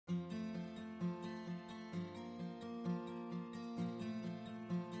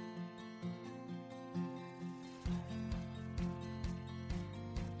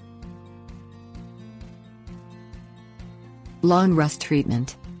Lawn rust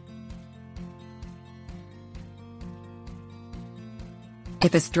treatment.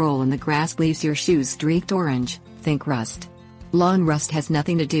 If a stroll in the grass leaves your shoes streaked orange, think rust. Lawn rust has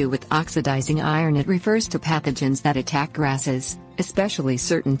nothing to do with oxidizing iron. It refers to pathogens that attack grasses, especially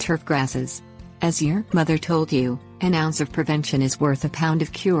certain turf grasses. As your mother told you, an ounce of prevention is worth a pound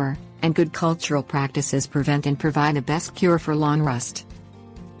of cure, and good cultural practices prevent and provide the best cure for lawn rust.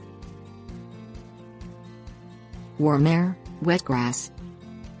 Warm air, wet grass.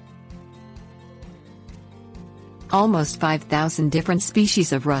 Almost 5,000 different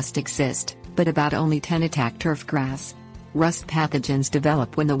species of rust exist, but about only 10 attack turf grass. Rust pathogens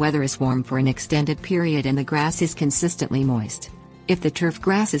develop when the weather is warm for an extended period and the grass is consistently moist. If the turf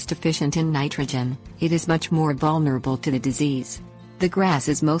grass is deficient in nitrogen, it is much more vulnerable to the disease. The grass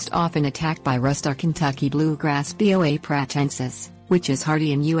is most often attacked by rust are Kentucky bluegrass BOA pratensis, which is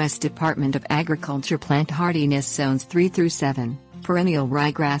hardy in U.S. Department of Agriculture plant hardiness zones 3 through 7, perennial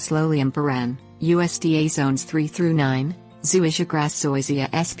ryegrass Lolium peren, USDA zones 3 through 9, zoysia grass Zoysia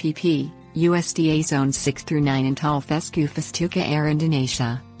spp, USDA zones 6 through 9 and tall fescue festuca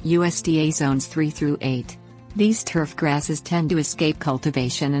arundinacea, USDA zones 3 through 8. These turf grasses tend to escape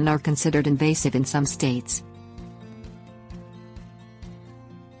cultivation and are considered invasive in some states.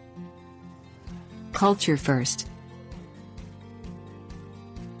 Culture first.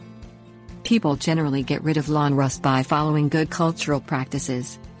 People generally get rid of lawn rust by following good cultural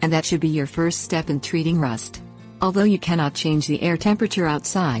practices, and that should be your first step in treating rust. Although you cannot change the air temperature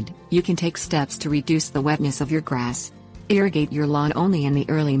outside, you can take steps to reduce the wetness of your grass. Irrigate your lawn only in the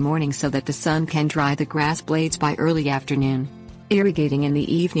early morning so that the sun can dry the grass blades by early afternoon. Irrigating in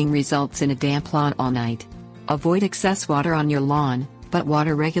the evening results in a damp lawn all night. Avoid excess water on your lawn, but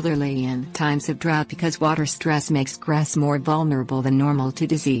water regularly in times of drought because water stress makes grass more vulnerable than normal to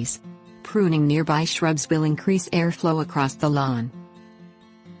disease. Pruning nearby shrubs will increase airflow across the lawn.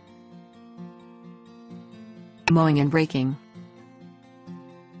 Mowing and raking.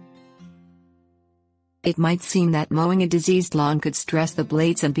 It might seem that mowing a diseased lawn could stress the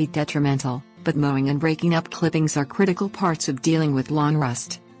blades and be detrimental, but mowing and raking up clippings are critical parts of dealing with lawn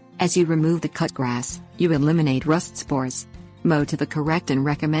rust. As you remove the cut grass, you eliminate rust spores. Mow to the correct and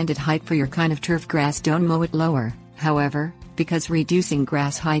recommended height for your kind of turf grass. Don't mow it lower, however, because reducing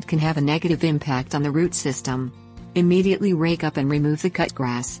grass height can have a negative impact on the root system. Immediately rake up and remove the cut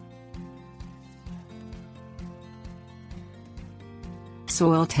grass.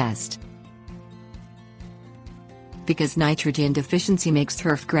 Soil test. Because nitrogen deficiency makes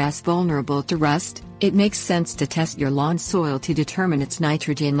turf grass vulnerable to rust, it makes sense to test your lawn soil to determine its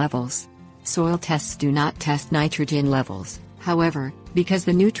nitrogen levels. Soil tests do not test nitrogen levels, however, because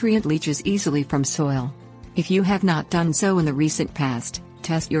the nutrient leaches easily from soil. If you have not done so in the recent past,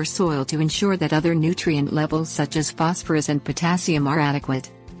 test your soil to ensure that other nutrient levels such as phosphorus and potassium are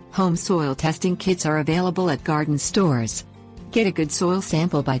adequate. Home soil testing kits are available at garden stores. Get a good soil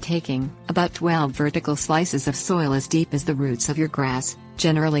sample by taking about 12 vertical slices of soil as deep as the roots of your grass,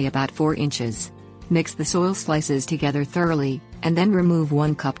 generally about 4 inches. Mix the soil slices together thoroughly, and then remove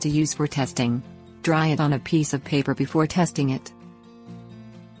 1 cup to use for testing. Dry it on a piece of paper before testing it.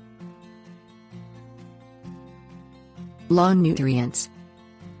 Lawn nutrients.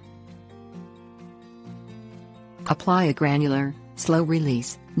 Apply a granular,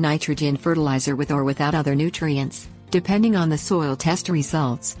 slow-release, nitrogen fertilizer with or without other nutrients, depending on the soil test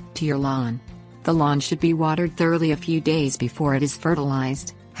results, to your lawn. The lawn should be watered thoroughly a few days before it is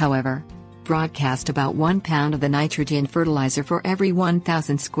fertilized, however. Broadcast about 1 pound of the nitrogen fertilizer for every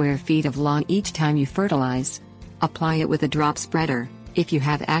 1,000 square feet of lawn each time you fertilize. Apply it with a drop spreader, if you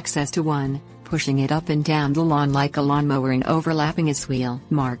have access to one, pushing it up and down the lawn like a lawnmower and overlapping its wheel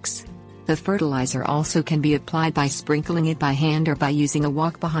marks. The fertilizer also can be applied by sprinkling it by hand or by using a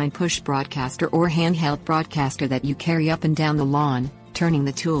walk-behind push broadcaster or handheld broadcaster that you carry up and down the lawn, turning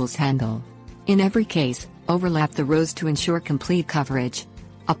the tool's handle. In every case, overlap the rows to ensure complete coverage.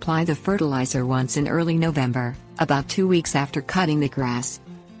 Apply the fertilizer once in early November, about 2 weeks after cutting the grass.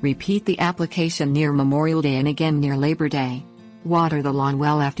 Repeat the application near Memorial Day and again near Labor Day. Water the lawn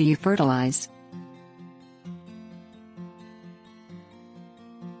well after you fertilize.